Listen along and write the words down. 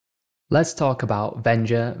Let's talk about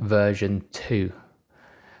Vendure version 2.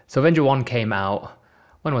 So Vendure 1 came out,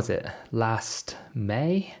 when was it? Last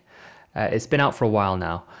May? It's been out for a while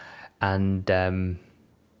now, and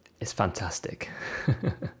it's fantastic.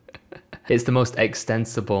 It's the most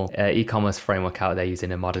extensible e-commerce framework out there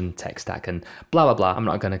using a modern tech stack and blah, blah, blah. I'm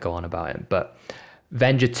not going to go on about it, but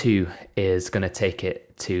Vendure 2 is going to take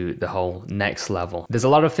it to the whole next level. There's a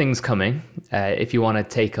lot of things coming. If you want to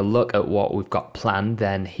take a look at what we've got planned,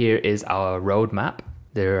 then here is our roadmap.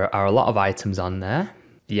 There are a lot of items on there.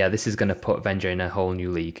 Yeah, this is going to put Vendure in a whole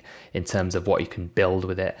new league in terms of what you can build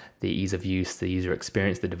with it, the ease of use, the user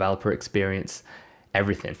experience, the developer experience,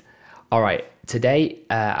 everything. All right, today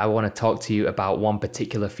I want to talk to you about one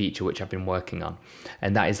particular feature which I've been working on,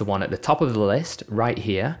 and that is the one at the top of the list right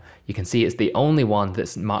here. You can see it's the only one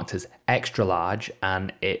that's marked as extra large,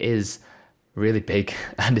 and it is really big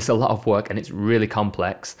and it's a lot of work and it's really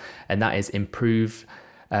complex, and that is improving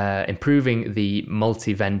the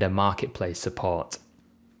multi-vendor marketplace support.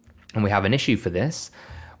 And we have an issue for this,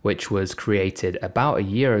 which was created about a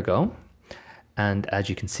year ago, and as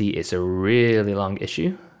you can see, it's a really long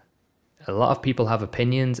issue. A lot of people have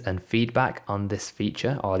opinions and feedback on this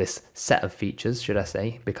feature, or this set of features, should I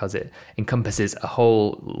say, because it encompasses a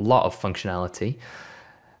whole lot of functionality.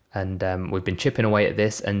 And we've been chipping away at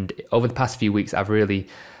this, and over the past few weeks, I've really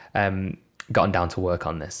gotten down to work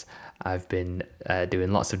on this. I've been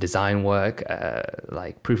doing lots of design work,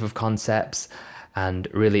 like proof of concepts, and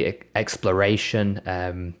really exploration,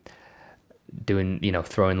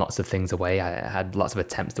 throwing lots of things away. I had lots of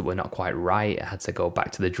attempts that were not quite right. I had to go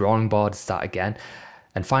back to the drawing board, start again.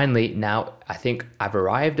 And finally, now I think I've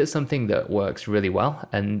arrived at something that works really well,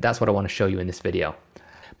 and that's what I want to show you in this video.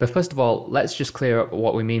 But first of all, let's just clear up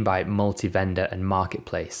what we mean by multi-vendor and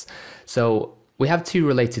marketplace. So we have two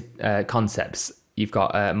related concepts. You've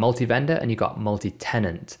got multi-vendor and you've got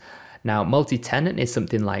multi-tenant. Now, multi-tenant is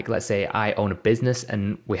something like, let's say I own a business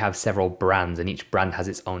and we have several brands and each brand has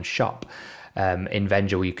its own shop. In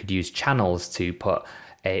Vendure, you could use channels to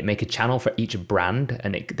make a channel for each brand,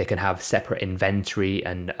 and they can have separate inventory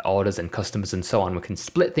and orders and customers and so on. We can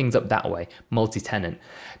split things up that way, multi-tenant.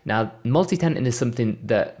 Now, multi-tenant is something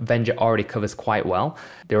that Vendure already covers quite well.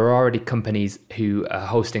 There are already companies who are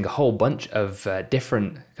hosting a whole bunch of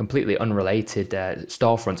different, completely unrelated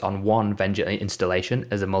storefronts on one Vendure installation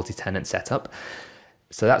as a multi-tenant setup.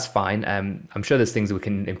 So that's fine. I'm sure there's things we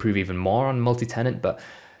can improve even more on multi-tenant, but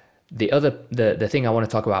the thing I want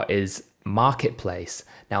to talk about is marketplace.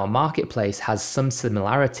 Now, a marketplace has some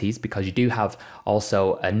similarities because you do have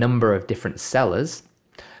also a number of different sellers,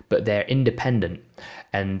 but they're independent,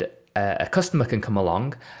 and a customer can come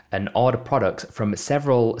along and order products from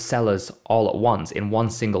several sellers all at once in one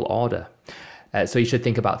single order. So you should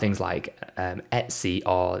think about things like Etsy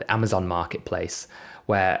or the Amazon marketplace,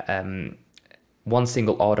 where one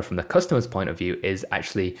single order from the customer's point of view is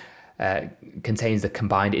actually contains the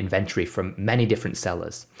combined inventory from many different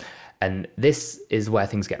sellers. And this is where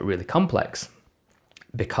things get really complex,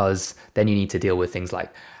 because then you need to deal with things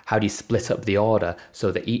like, how do you split up the order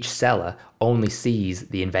so that each seller only sees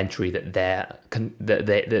the inventory that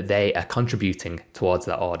they are contributing towards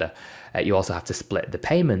that order? You also have to split the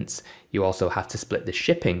payments. You also have to split the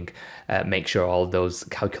shipping, make sure all those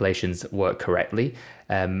calculations work correctly.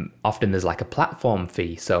 Often there's like a platform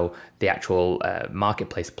fee. So the actual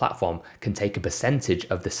marketplace platform can take a percentage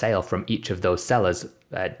of the sale from each of those sellers,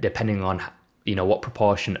 depending on what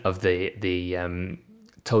proportion of the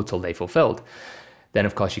total they fulfilled. Then,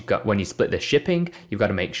 of course, when you split the shipping, you've got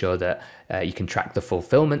to make sure that you can track the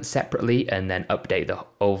fulfillment separately and then update the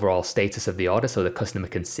overall status of the order so the customer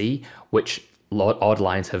can see which order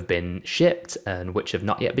lines have been shipped and which have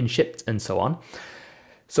not yet been shipped, and so on.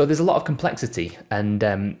 So there's a lot of complexity,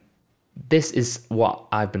 and this is what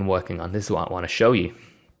I've been working on. This is what I want to show you.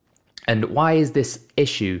 And why is this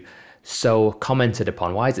issue so commented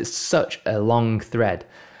upon? Why is it such a long thread?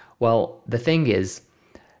 Well, the thing is,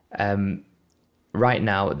 right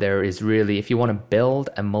now, there is really, if you want to build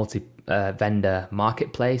a multi-vendor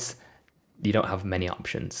marketplace, you don't have many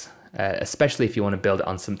options, especially if you want to build it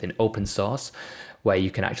on something open source where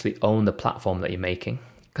you can actually own the platform that you're making.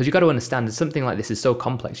 Because you've got to understand that something like this is so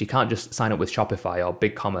complex, you can't just sign up with Shopify or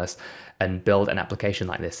BigCommerce and build an application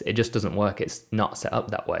like this. It just doesn't work. It's not set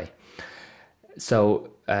up that way.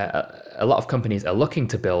 So a lot of companies are looking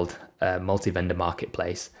to build a multi-vendor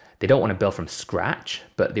marketplace. They don't want to build from scratch,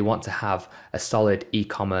 but they want to have a solid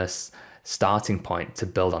e-commerce starting point to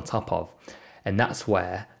build on top of. And that's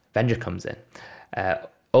where Vendure comes in.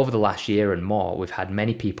 Over the last year and more, we've had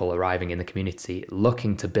many people arriving in the community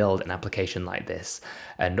looking to build an application like this.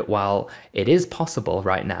 And while it is possible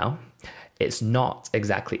right now, it's not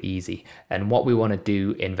exactly easy. And what we want to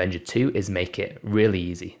do in Vendure 2 is make it really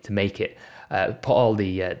easy, to make it put all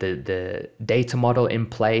the data model in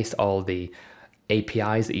place, all the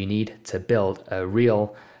APIs that you need to build a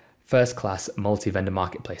real first-class multi-vendor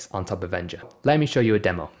marketplace on top of Vendure. Let me show you a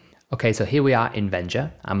demo. Okay, so here we are in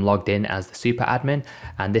Vendure. I'm logged in as the super admin,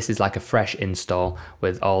 and this is like a fresh install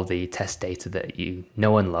with all the test data that you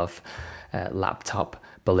know and love. Laptop,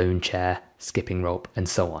 balloon chair, skipping rope, and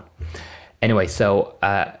so on. Anyway, so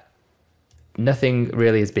nothing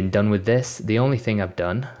really has been done with this. The only thing I've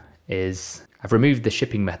done is I've removed the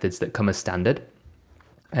shipping methods that come as standard.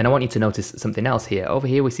 And I want you to notice something else here. Over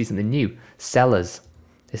here, we see something new, sellers.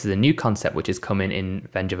 This is a new concept which is coming in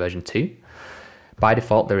Vendure version 2. By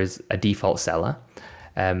default, there is a default seller.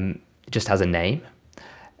 It just has a name.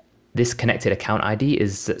 This connected account ID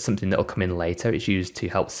is something that will come in later. It's used to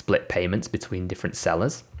help split payments between different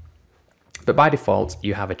sellers. But by default,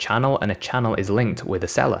 you have a channel, and a channel is linked with a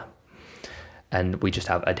seller. And we just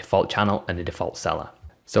have a default channel and a default seller.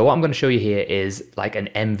 So what I'm going to show you here is like an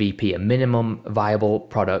MVP, a minimum viable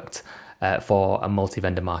product for a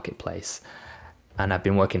multi-vendor marketplace. And I've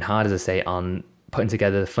been working hard, as I say, on putting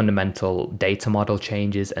together the fundamental data model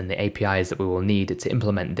changes and the APIs that we will need to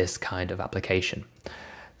implement this kind of application.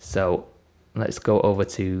 So let's go over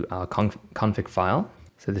to our config file.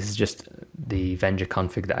 So this is just the Vendure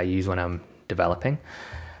config that I use when I'm developing.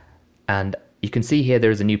 And you can see here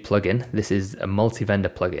there is a new plugin. This is a multi-vendor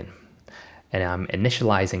plugin. And I'm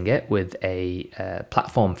initializing it with a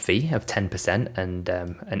platform fee of 10% and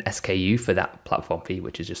an SKU for that platform fee,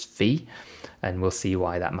 which is just fee. And we'll see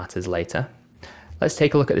why that matters later. Let's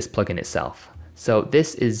take a look at this plugin itself. So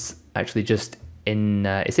this is actually just in,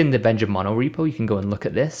 it's in the Vendure mono repo. You can go and look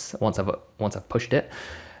at this once I've pushed it.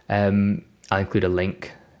 I'll include a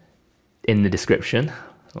link in the description.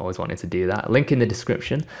 I always wanted to do that. Link in the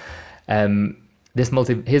description. Here's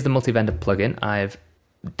the multi-vendor plugin. I've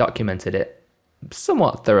documented it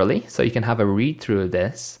somewhat thoroughly, so you can have a read through of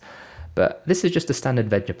this. But this is just a standard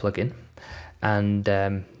Vendure plugin, and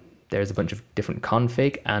there's a bunch of different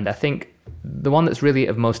config. And I think the one that's really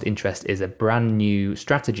of most interest is a brand new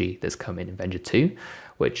strategy that's coming in Vendure 2,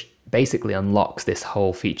 which basically unlocks this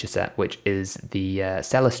whole feature set, which is the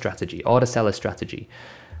seller strategy, order seller strategy.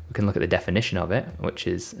 We can look at the definition of it, which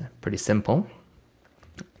is pretty simple.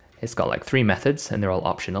 It's got like 3 methods, and they're all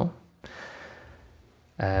optional.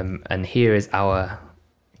 And here is our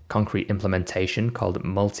concrete implementation called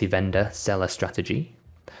Multivendor Seller Strategy.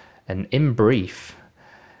 And in brief,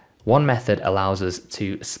 one method allows us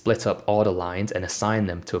to split up order lines and assign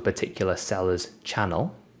them to a particular seller's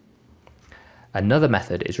channel. Another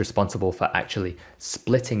method is responsible for actually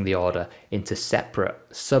splitting the order into separate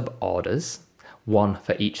sub-orders, one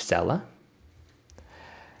for each seller.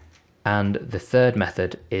 And the third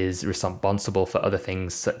method is responsible for other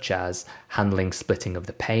things such as handling splitting of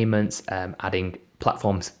the payments, adding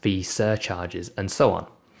platform fee surcharges, and so on.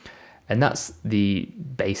 And that's the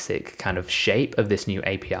basic kind of shape of this new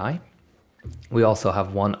API. We also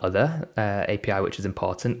have one other API which is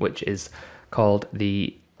important, which is called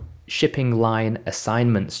the shipping line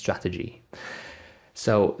assignment strategy.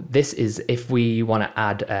 So this is if we want to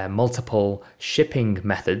add multiple shipping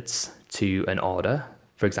methods to an order,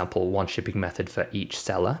 for example, one shipping method for each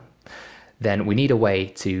seller, then we need a way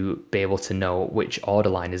to be able to know which order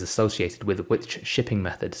line is associated with which shipping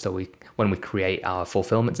method. So when we create our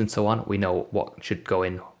fulfillments and so on, we know what should go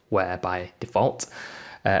in where by default.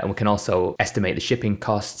 And we can also estimate the shipping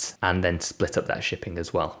costs and then split up that shipping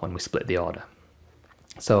as well when we split the order.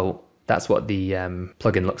 So that's what the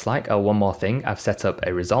plugin looks like. Oh, one more thing, I've set up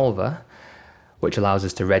a resolver which allows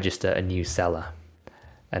us to register a new seller.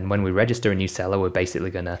 And when we register a new seller, we're basically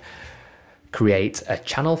going to create a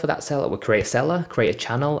channel for that seller. We'll create a seller, create a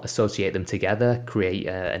channel, associate them together, create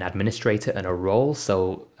an administrator and a role.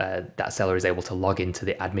 So that seller is able to log into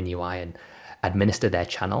the admin UI and administer their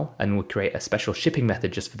channel. And we'll create a special shipping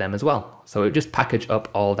method just for them as well. So it just package up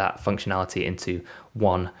all that functionality into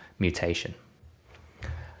one mutation.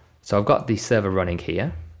 So I've got the server running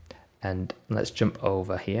here, and let's jump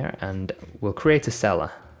over here and we'll create a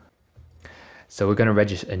seller. So we're going to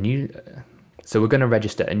register a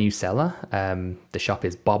new seller. The shop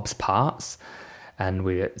is Bob's Parts, and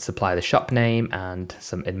we supply the shop name and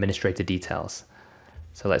some administrator details.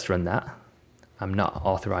 So let's run that. I'm not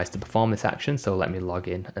authorized to perform this action, so let me log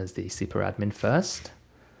in as the super admin first.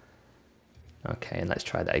 Okay, and let's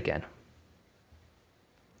try that again.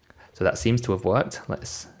 So that seems to have worked.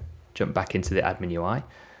 Let's jump back into the admin UI.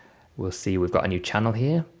 We'll see we've got a new channel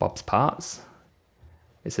here, Bob's Parts.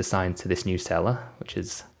 It's assigned to this new seller, which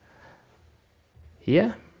is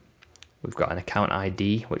here. We've got an account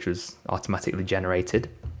ID, which was automatically generated.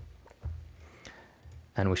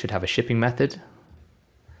 And we should have a shipping method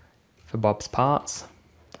for Bob's parts.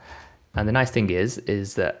 And the nice thing is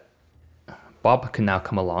that Bob can now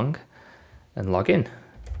come along and log in.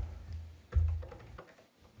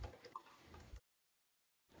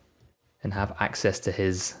 And have access to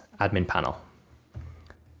his admin panel.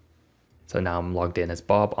 So now I'm logged in as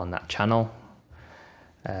Bob on that channel.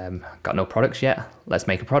 Got no products yet. Let's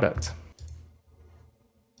make a product.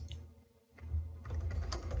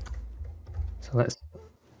 So let's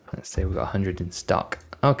say we've got 100 in stock.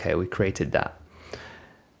 Okay, we created that.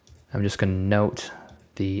 I'm just going to note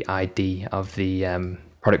the ID of the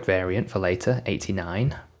product variant for later,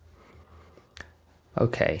 89.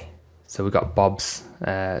 Okay, so we've got Bob's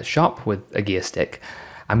shop with a gear stick.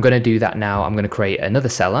 I'm going to do that now. I'm going to create another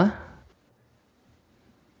seller.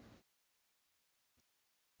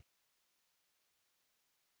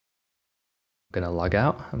 I'm going to log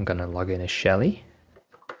out. I'm going to log in as Shelly.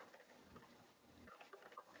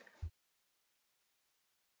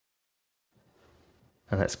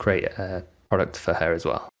 And let's create a product for her as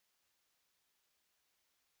well.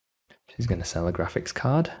 She's going to sell a graphics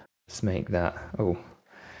card. Let's make that,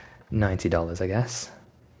 $90, I guess.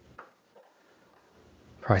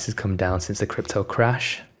 Price has come down since the crypto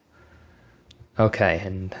crash. Okay,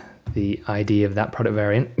 and the ID of that product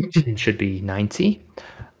variant should be 90.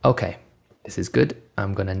 Okay, this is good.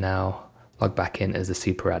 I'm going to now log back in as a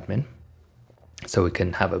super admin so we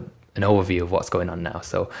can have an overview of what's going on now.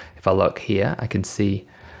 So if I look here, I can see,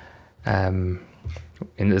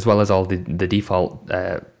 as well as all the default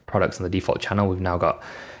products on the default channel, we've now got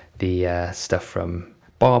the stuff from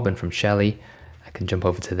Bob and from Shelly. I can jump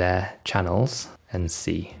over to their channels and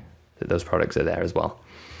see that those products are there as well.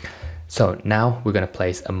 So now we're going to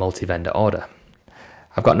place a multi-vendor order.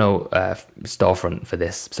 I've got no storefront for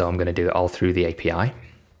this, so I'm going to do it all through the API.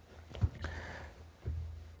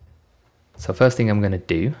 So first thing I'm going to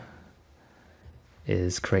do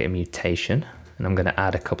is create a mutation, and I'm going to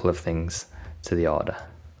add a couple of things to the order.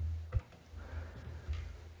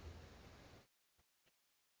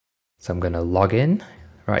 So I'm going to log in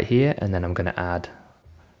right here, and then I'm going to add,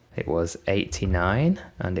 it was 89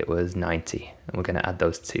 and it was 90, and we're going to add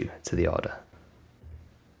those two to the order.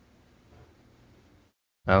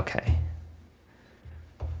 Okay.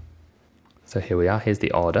 So here we are, here's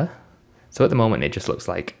the order. So at the moment it just looks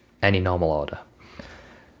like any normal order.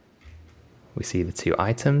 We see the two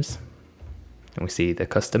items and we see the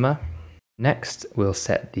customer. Next, we'll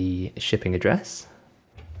set the shipping address.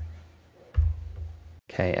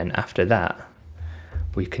 Okay, and after that,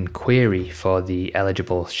 we can query for the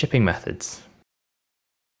eligible shipping methods.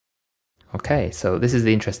 Okay, so this is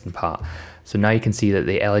the interesting part. So now you can see that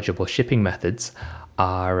the eligible shipping methods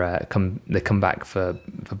are they come back for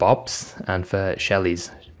Bob's and for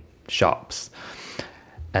Shelly's shops.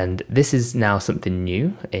 And this is now something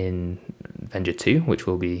new in Vendure 2, which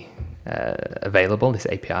will be available, this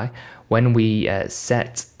API. When we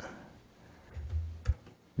set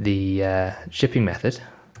the shipping method,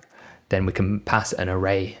 then we can pass an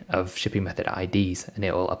array of shipping method IDs, and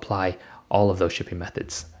it will apply all of those shipping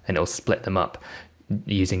methods, and it will split them up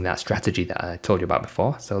using that strategy that I told you about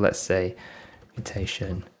before. So let's say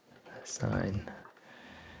mutation assign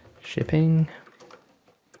shipping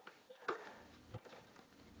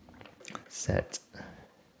set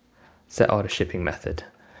order shipping method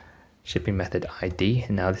ID,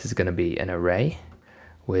 and now this is going to be an array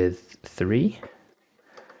with 3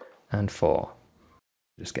 and 4.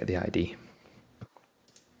 Just get the ID.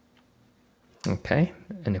 Okay,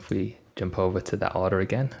 and if we jump over to that order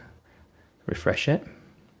again, refresh it.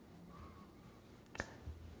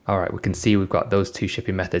 All right, we can see we've got those two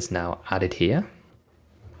shipping methods now added here.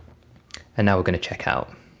 And now we're going to check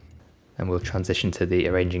out. And we'll transition to the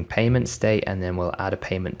arranging payment state, and then we'll add a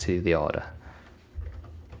payment to the order.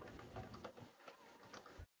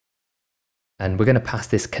 And we're going to pass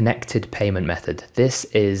this connected payment method. This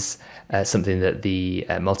is something that the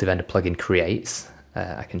Multivendor plugin creates.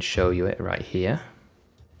 I can show you it right here.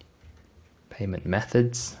 Payment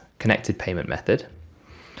methods, connected payment method.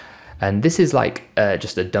 And this is like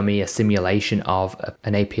just a dummy, a simulation of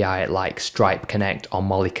an API like Stripe Connect or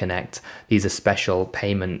Molly Connect. These are special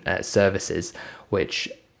payment services which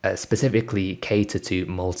specifically cater to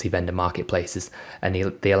multi-vendor marketplaces, and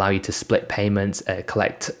they allow you to split payments,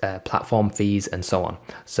 collect platform fees, and so on.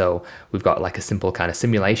 So we've got like a simple kind of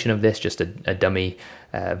simulation of this, just a dummy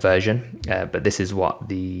version, but this is what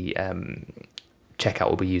the checkout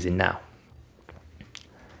will be using now.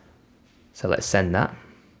 So let's send that.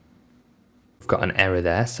 We've got an error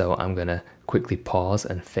there, so I'm going to quickly pause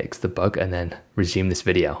and fix the bug and then resume this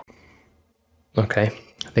video. Okay,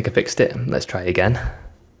 I think I fixed it. Let's try again.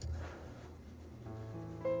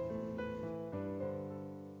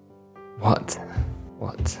 What?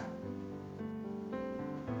 What?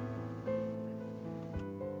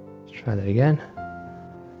 Let's try that again.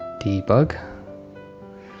 Debug.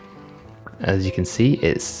 As you can see,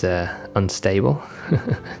 it's unstable.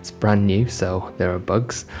 It's brand new, so there are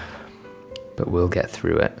bugs, but we'll get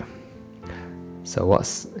through it. So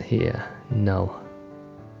what's here? Null.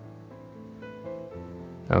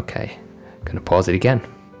 Okay, gonna pause it again.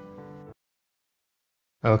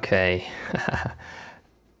 Okay,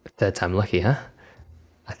 third time lucky, huh?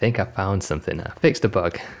 I think I found something. I fixed a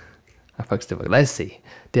bug. I fixed a bug. Let's see.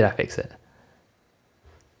 Did I fix it?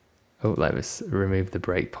 Oh, let's remove the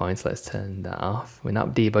breakpoints. Let's turn that off. We're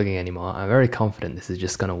not debugging anymore. I'm very confident this is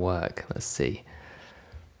just gonna work. Let's see.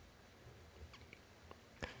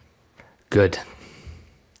 Good.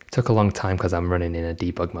 Took a long time because I'm running in a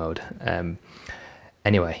debug mode.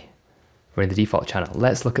 Anyway, we're in the default channel.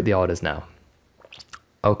 Let's look at the orders now.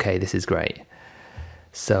 Okay, this is great.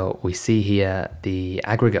 So we see here the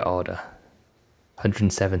aggregate order,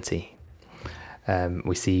 170.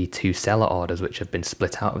 We see two seller orders which have been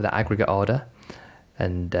split out of the aggregate order,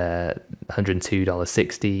 and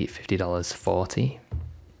 $102.60, $50.40.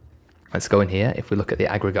 Let's go in here. If we look at the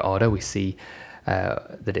aggregate order, we see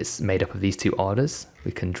that it's made up of these two orders.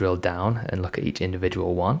 We can drill down and look at each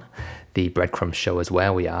individual one. The breadcrumbs show us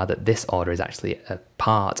where we are, that this order is actually a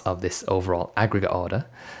part of this overall aggregate order.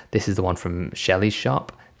 This is the one from Shelly's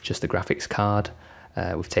shop, just the graphics card.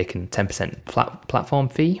 We've taken 10% platform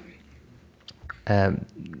fee.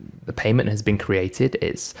 The payment has been created.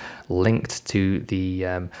 It's linked to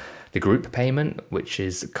the group payment, which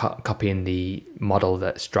is copying the model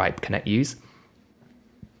that Stripe Connect use.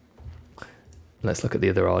 Let's look at the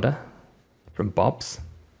other order from Bob's.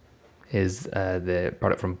 Here's the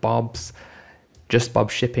product from Bob's. Just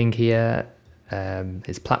Bob's shipping here.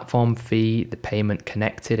 His platform fee, the payment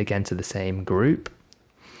connected again to the same group.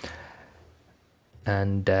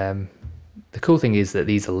 And the cool thing is that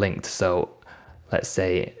these are linked. So let's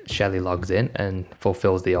say Shelly logs in and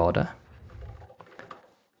fulfills the order,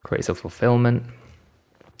 creates a fulfillment,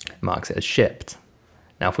 marks it as shipped.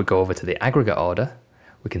 Now if we go over to the aggregate order,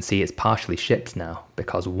 we can see it's partially shipped now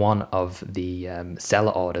because one of the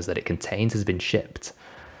seller orders that it contains has been shipped.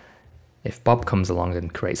 If Bob comes along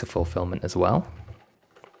and creates a fulfillment as well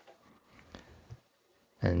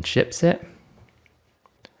and ships it,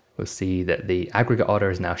 we'll see that the aggregate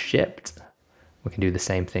order is now shipped. We can do the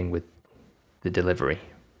same thing with the delivery.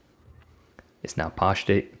 It's now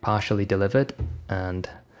partially delivered, and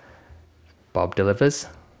Bob delivers,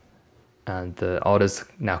 and the order's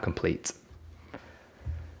now complete.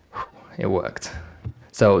 It worked.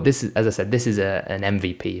 So this is, as I said, this is an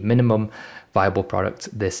MVP, minimum viable product.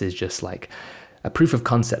 This is just like a proof of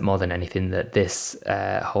concept more than anything, that this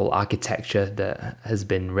whole architecture that has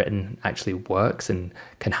been written actually works and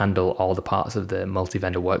can handle all the parts of the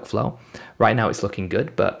multi-vendor workflow. Right now it's looking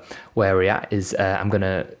good, but where we're at is I'm going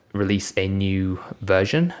to release a new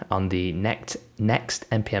version on the next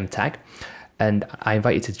npm tag, and I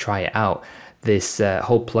invite you to try it out. This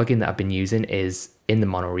whole plugin that I've been using is in the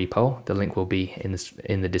mono repo. The link will be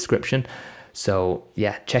in the description. So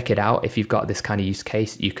yeah, check it out. If you've got this kind of use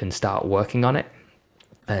case, you can start working on it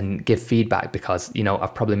and give feedback, because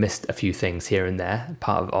I've probably missed a few things here and there.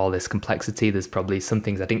 Part of all this complexity, there's probably some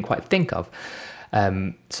things I didn't quite think of.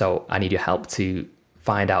 So I need your help to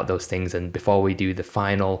find out those things. And before we do the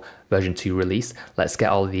final version 2 release, let's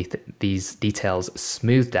get all of these details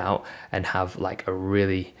smoothed out and have like a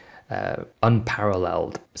really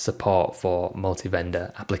unparalleled support for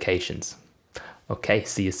multi-vendor applications. Okay,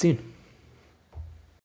 see you soon.